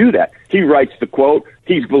 He doesn't do that. He writes the quote.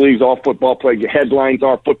 He believes all football players, headlines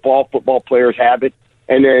are football players have it,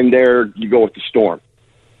 and then there you go with the storm.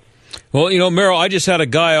 Well, you know, Merrill, I just had a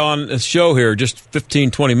guy on a show here just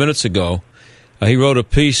 15, 20 minutes ago. He wrote a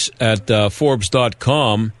piece at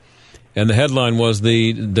Forbes.com, and the headline was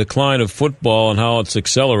The Decline of Football and How It's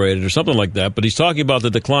Accelerated, or something like that. But he's talking about the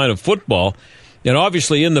decline of football, and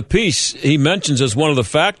obviously in the piece he mentions as one of the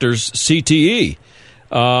factors CTE.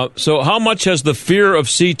 So how much has the fear of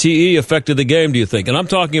CTE affected the game, do you think? And I'm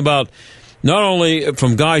talking about not only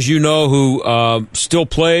from guys you know who still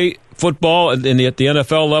play football at the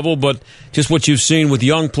NFL level, but just what you've seen with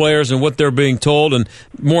young players and what they're being told, and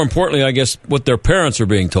more importantly, I guess, what their parents are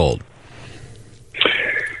being told.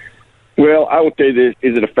 Well, I would say this.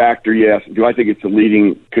 Is it a factor? Yes. Do I think it's the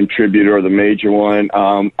leading contributor or the major one?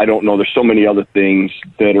 I don't know. There's so many other things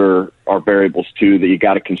that are variables, too, that you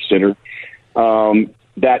got to consider.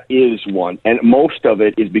 That is one. And most of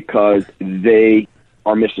it is because they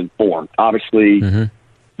are misinformed. Obviously,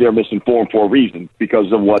 they're misinformed for a reason,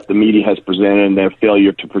 because of what the media has presented and their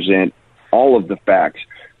failure to present all of the facts.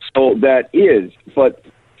 So that is. But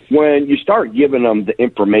when you start giving them the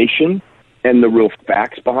information and the real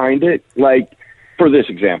facts behind it, like, for this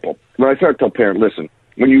example, when I start to tell parents, listen,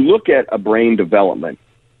 when you look at a brain development,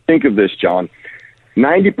 think of this, John.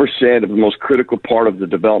 90% of the most critical part of the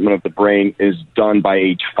development of the brain is done by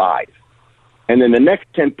age 5. And then the next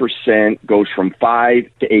 10% goes from 5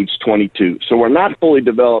 to age 22. So we're not fully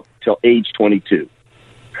developed till age 22.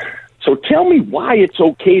 So tell me why it's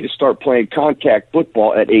okay to start playing contact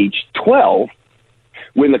football at age 12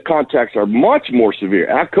 when the contacts are much more severe.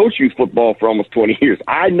 I've coached youth football for almost 20 years.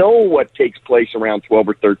 I know what takes place around 12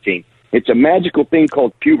 or 13. It's a magical thing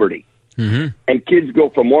called puberty. And kids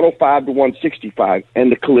go from 105 to 165,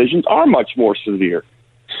 and the collisions are much more severe.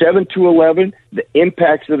 7 to 11, the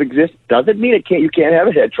impacts that exist, doesn't mean you can't have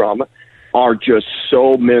a head trauma, are just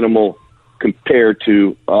so minimal compared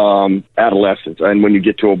to adolescence and when you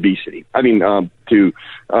get to obesity. I mean, to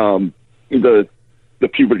the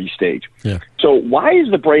puberty stage. Yeah. So why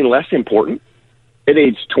is the brain less important at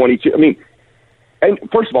age 22? I mean, and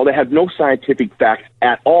first of all, they have no scientific facts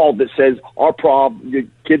at all that says the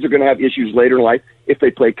kids are going to have issues later in life if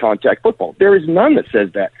they play contact football. There is none that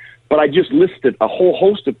says that. But I just listed a whole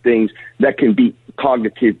host of things that can be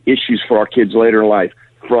cognitive issues for our kids later in life,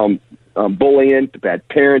 from bullying to bad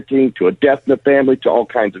parenting to a death in the family to all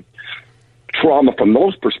kinds of trauma from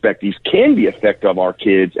those perspectives can be effective of our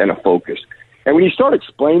kids and a focus. And when you start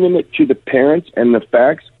explaining it to the parents and the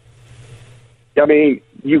facts, I mean,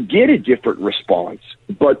 you get a different response,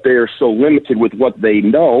 but they're so limited with what they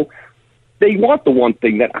know. They want the one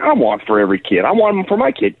thing that I want for every kid. I want them for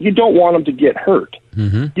my kid. You don't want them to get hurt.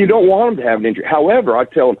 You don't want them to have an injury. However, I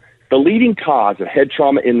tell them the leading cause of head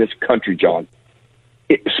trauma in this country, John,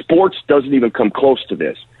 sports doesn't even come close to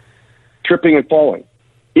this. Tripping and falling.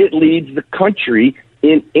 It leads the country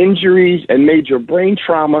in injuries and major brain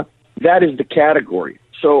trauma. That is the category.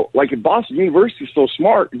 So, like, if Boston University is so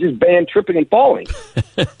smart, just ban tripping and falling.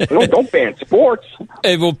 don't ban sports.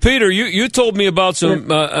 Hey, well, Peter, you told me about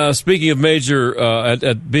some, speaking of major,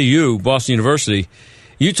 at BU, Boston University,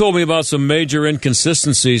 you told me about some major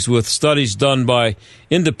inconsistencies with studies done by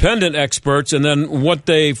independent experts and then what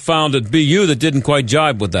they found at BU that didn't quite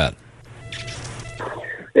jibe with that.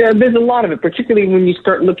 Yeah, there's a lot of it, particularly when you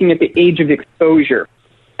start looking at the age of exposure.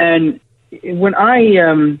 And when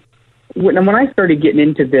I started getting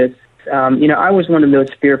into this, I was one of those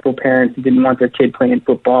fearful parents who didn't want their kid playing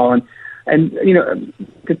football. And to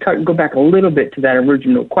go back a little bit to that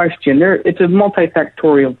original question, it's a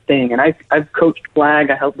multifactorial thing. And I've coached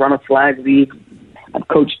flag. I helped run a flag league. I've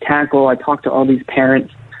coached tackle. I talked to all these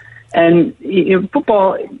parents. And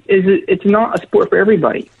football it's not a sport for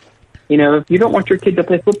everybody. If you don't want your kid to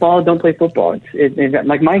play football, don't play football.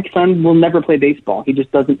 Like my son will never play baseball. He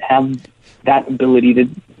just doesn't have that ability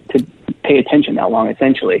to pay attention that long,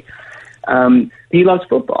 essentially. He loves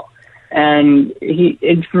football. And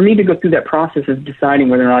for me to go through that process of deciding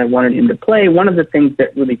whether or not I wanted him to play, one of the things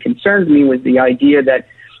that really concerned me was the idea that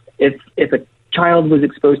if a child was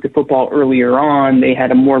exposed to football earlier on, they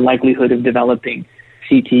had a more likelihood of developing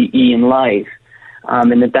CTE in life.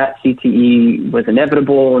 And that CTE was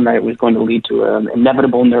inevitable and that it was going to lead to an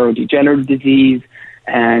inevitable neurodegenerative disease,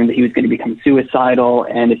 and he was going to become suicidal.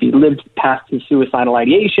 And if he lived past his suicidal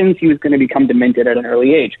ideations, he was going to become demented at an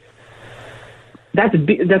early age. That's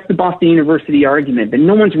the Boston University argument, but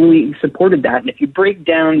no one's really supported that. And if you break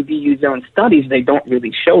down BU's own studies, they don't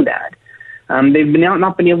really show that. They've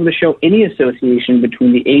not been able to show any association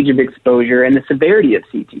between the age of exposure and the severity of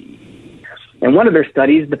CTE. In one of their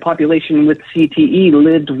studies, the population with CTE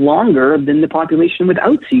lived longer than the population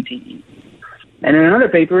without CTE. And in another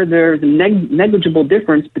paper, there's a negligible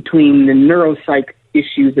difference between the neuropsych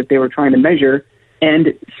issues that they were trying to measure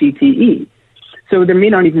and CTE. So there may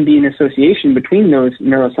not even be an association between those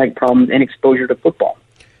neuropsych problems and exposure to football.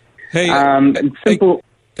 Hey, go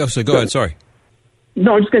ahead. Sorry.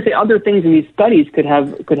 No, I'm just going to say other things in these studies could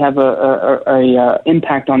have a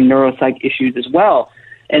impact on neuropsych issues as well.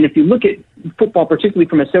 And if you look at football, particularly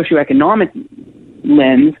from a socioeconomic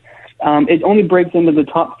lens, it only breaks into the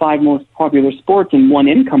top 5 most popular sports in one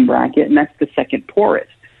income bracket, and that's the second poorest.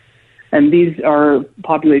 And these are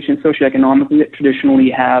populations socioeconomically that traditionally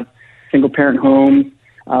have single-parent homes,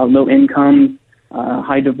 low income,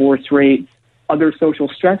 high divorce rates, other social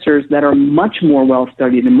stressors that are much more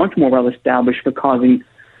well-studied and much more well-established for causing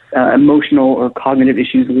emotional or cognitive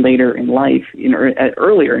issues later in life,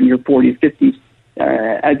 earlier in your 40s, 50s,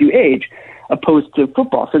 as you age, opposed to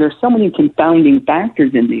football. So there's so many confounding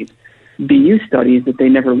factors in these BU studies that they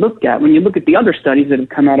never looked at. When you look at the other studies that have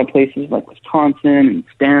come out of places like Wisconsin and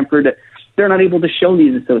Stanford, they're not able to show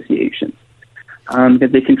these associations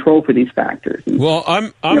because they control for these factors. And, well,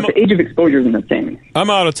 the age of exposure isn't the same. I'm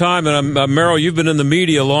out of time, and Merrill, you've been in the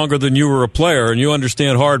media longer than you were a player, and you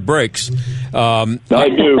understand hard breaks. I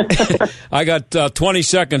do. I got 20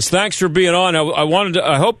 seconds. Thanks for being on.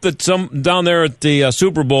 I hope that some down there at the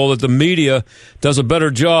Super Bowl that the media does a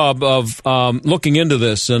better job of looking into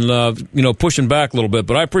this and pushing back a little bit.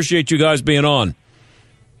 But I appreciate you guys being on.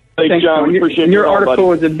 Thanks, John. Appreciate your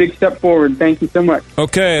article is a big step forward. Thank you so much.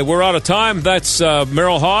 Okay, we're out of time. That's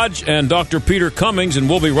Merrill Hodge and Dr. Peter Cummings, and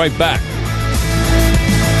we'll be right back.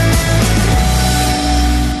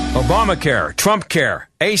 Obamacare, Trumpcare,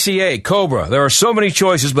 ACA, COBRA. There are so many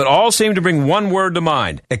choices, but all seem to bring one word to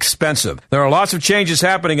mind: expensive. There are lots of changes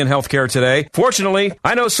happening in healthcare today. Fortunately,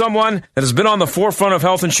 I know someone that has been on the forefront of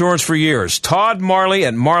health insurance for years. Todd Marley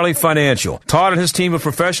at Marley Financial. Todd and his team of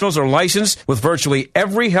professionals are licensed with virtually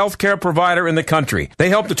every healthcare provider in the country. They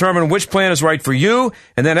help determine which plan is right for you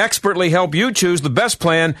and then expertly help you choose the best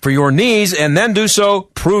plan for your needs and then do so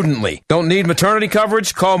prudently. Don't need maternity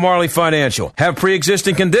coverage? Call Marley Financial. Have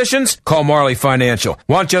pre-existing conditions? Call Marley Financial.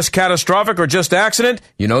 Want just catastrophic or just accident?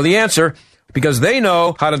 You know the answer, because they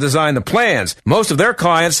know how to design the plans. Most of their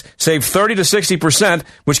clients save 30 to 60%,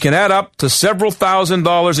 which can add up to several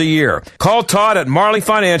 $1,000s a year. Call Todd at Marley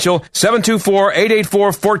Financial,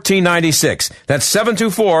 724-884-1496. That's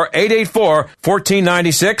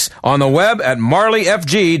 724-884-1496 on the web at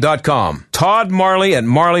marleyfg.com. Todd Marley at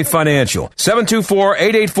Marley Financial,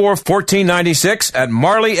 724-884-1496 at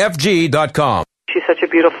marleyfg.com. She's such a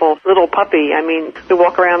beautiful little puppy. I mean, we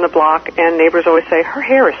walk around the block and neighbors always say, her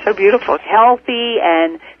hair is so beautiful. Healthy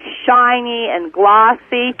and shiny and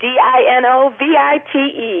glossy.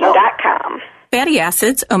 DINOVITE.com. Fatty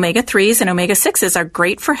acids, omega-3s, and omega-6s are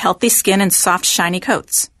great for healthy skin and soft, shiny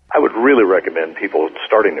coats. I would really recommend people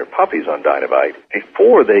starting their puppies on Dynavite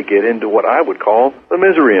before they get into what I would call the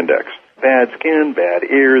misery index. bad skin, bad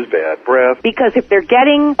ears, bad breath. Because if they're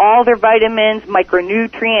getting all their vitamins,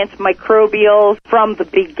 micronutrients, microbials from the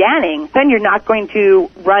beginning, then you're not going to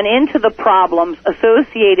run into the problems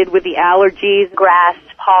associated with the allergies, grass,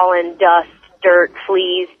 pollen, dust, dirt,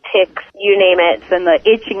 fleas, ticks, you name it, and the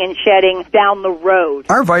itching and shedding down the road.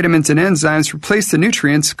 Our vitamins and enzymes replace the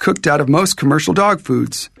nutrients cooked out of most commercial dog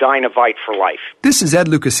foods. Dynavite for life. This is Ed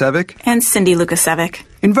Lukasevic and Cindy Lukasevic,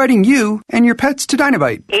 inviting you and your pets to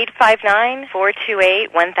Dynavite.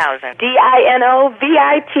 859-428-1000.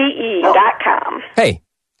 DINOVITE.com. Hey,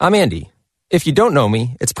 I'm Andy. If you don't know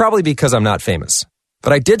me, it's probably because I'm not famous.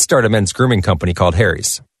 But I did start a men's grooming company called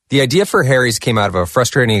Harry's. The idea for Harry's came out of a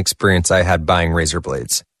frustrating experience I had buying razor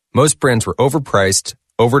blades. Most brands were overpriced,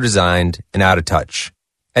 overdesigned, and out of touch.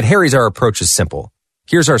 At Harry's, our approach is simple.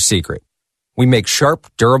 Here's our secret. We make sharp,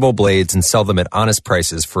 durable blades and sell them at honest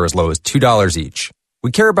prices for as low as $2 each.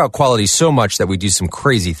 We care about quality so much that we do some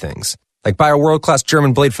crazy things, like buy a world-class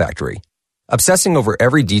German blade factory. Obsessing over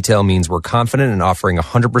every detail means we're confident in offering a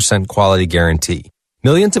 100% quality guarantee.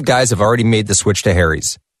 Millions of guys have already made the switch to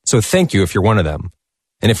Harry's, so thank you if you're one of them.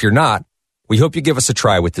 And if you're not, we hope you give us a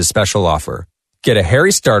try with this special offer. Get a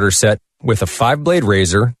Harry starter set with a 5-blade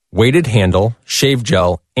razor, weighted handle, shave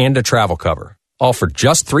gel, and a travel cover. All for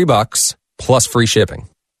just $3 plus free shipping.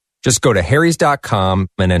 Just go to harrys.com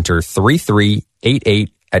and enter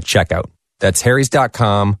 3388 at checkout. That's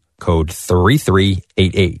harrys.com, code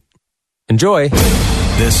 3388. Enjoy.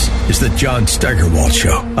 This is the John Steigerwald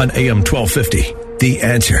Show on AM 1250. The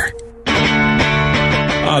Answer.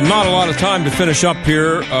 Not a lot of time to finish up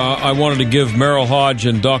here. I wanted to give Merrill Hodge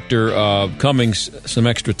and Dr. Cummings some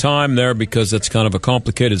extra time there because it's kind of a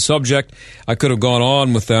complicated subject. I could have gone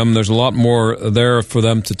on with them. There's a lot more there for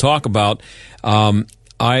them to talk about. I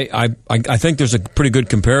think there's a pretty good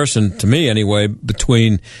comparison, to me anyway,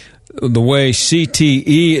 between the way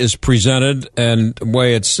CTE is presented and the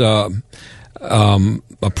way it's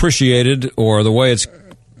appreciated, or the way it's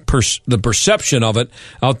the perception of it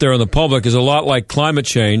out there in the public is a lot like climate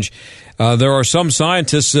change. There are some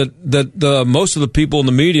scientists that most of the people in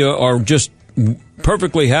the media are just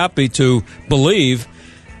perfectly happy to believe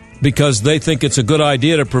because they think it's a good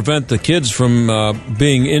idea to prevent the kids from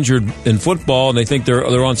being injured in football, and they think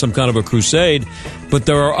they're on some kind of a crusade. But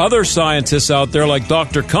there are other scientists out there like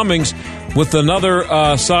Dr. Cummings with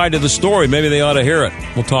another side of the story. Maybe they ought to hear it.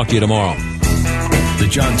 We'll talk to you tomorrow. The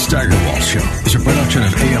John Steigerwald Show is a production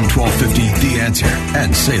of AM 1250 The Answer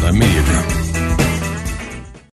and Salem Media Group.